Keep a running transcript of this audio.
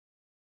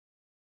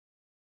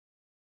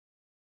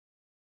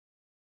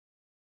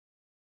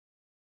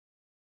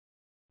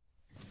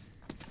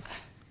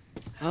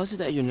How is it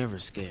that you're never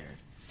scared?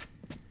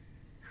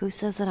 Who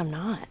says that I'm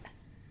not?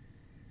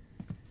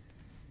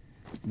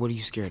 What are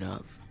you scared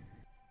of?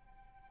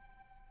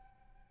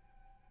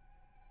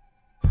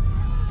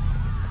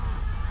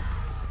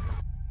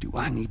 Do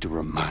I need to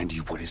remind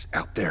you what is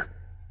out there?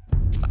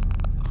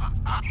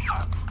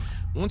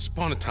 Once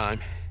upon a time,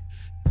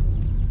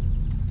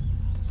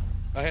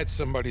 I had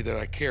somebody that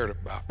I cared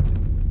about.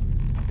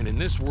 And in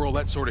this world,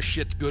 that sort of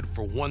shit's good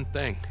for one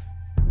thing.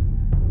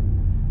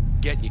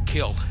 Getting you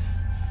killed.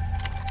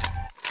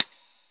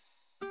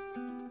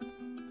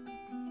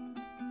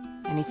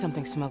 I need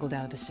something smuggled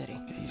out of the city.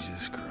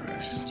 Jesus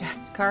Christ.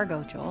 Just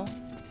cargo, Joel.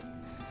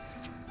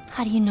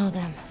 How do you know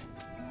them?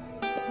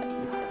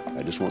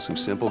 I just want some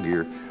simple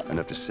gear,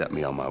 enough to set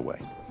me on my way.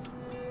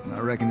 I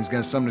reckon it's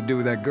got something to do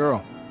with that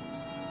girl.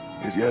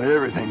 It's got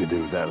everything to do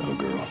with that little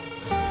girl.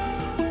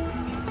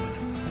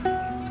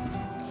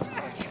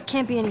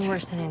 Can't be any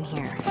worse than in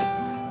here.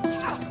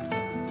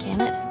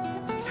 Can it?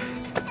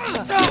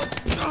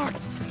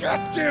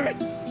 God damn it!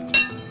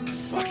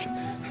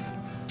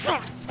 Fuck.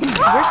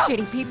 We're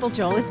shitty people,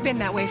 Joel. It's been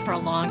that way for a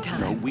long time.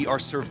 No, we are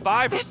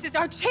survivors. This is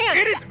our chance!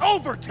 It is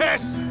over,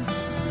 Tess!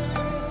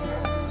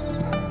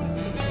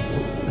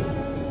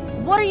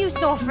 What are you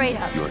so afraid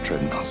of? You are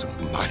treading on some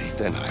mighty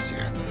thin ice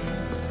here.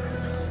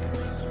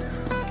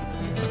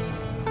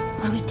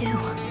 What do we do?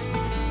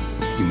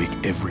 You make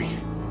every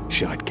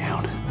shot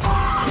count.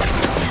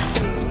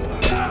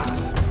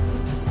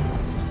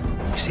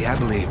 You see, I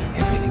believe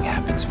everything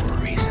happens for a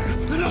reason.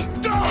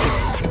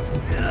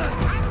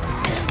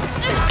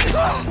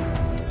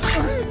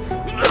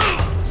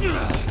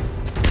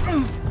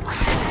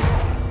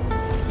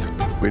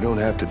 We don't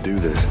have to do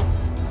this.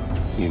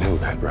 You know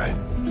that, right?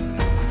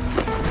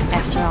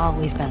 After all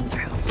we've been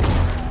through.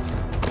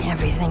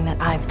 Everything that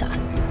I've done.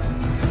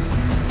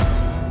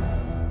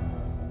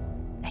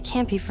 It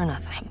can't be for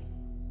nothing.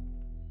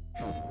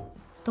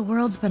 The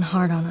world's been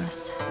hard on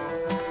us.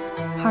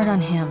 Hard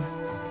on him.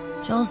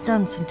 Joel's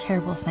done some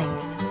terrible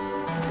things.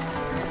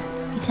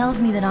 He tells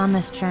me that on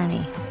this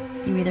journey,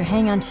 you either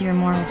hang on to your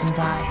morals and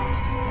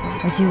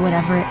die, or do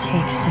whatever it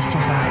takes to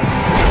survive.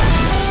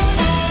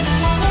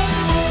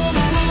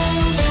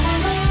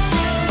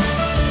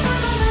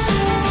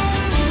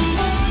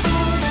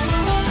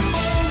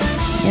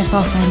 Guess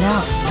I'll find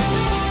out.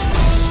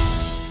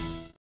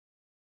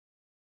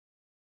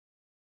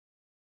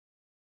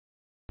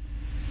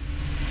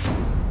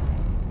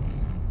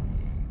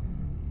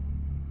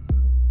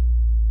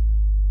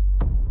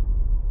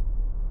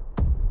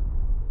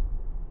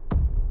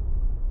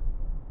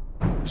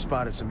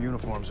 Spotted some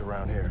uniforms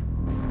around here.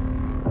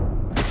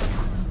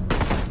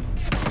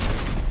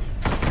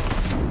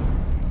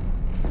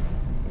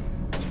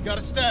 Got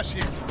a stash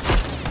here.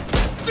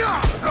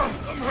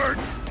 I'm hurt.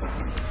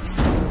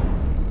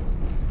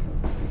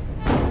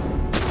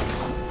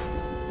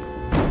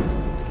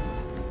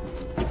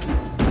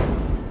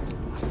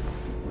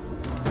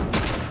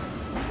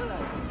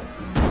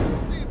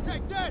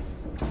 Take this.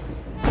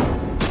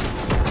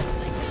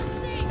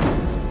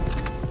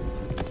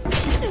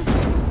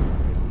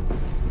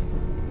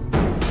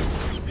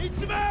 Need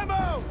some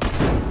ammo.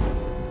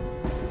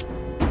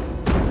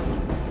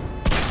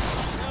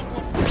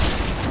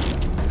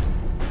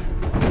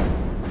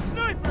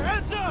 Sniper,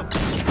 heads up!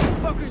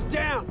 Fucker's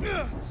down.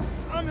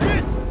 I'm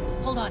hit.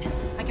 Hold on.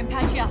 I can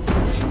patch you up.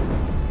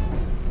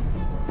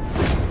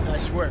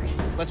 Nice work.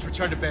 Let's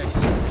return to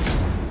base.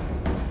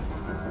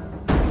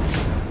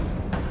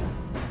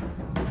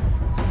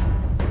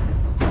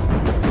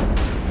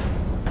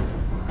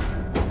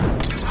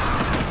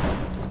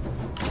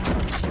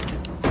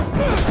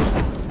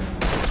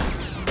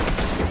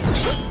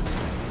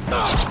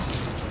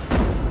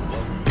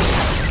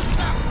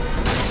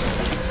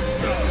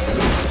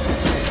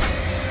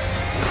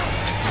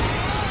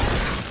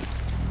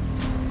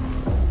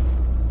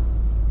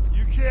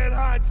 You can't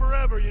hide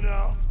forever, you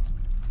know.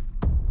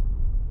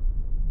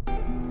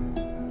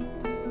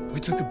 We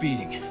took a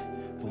beating,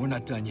 but we're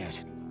not done yet.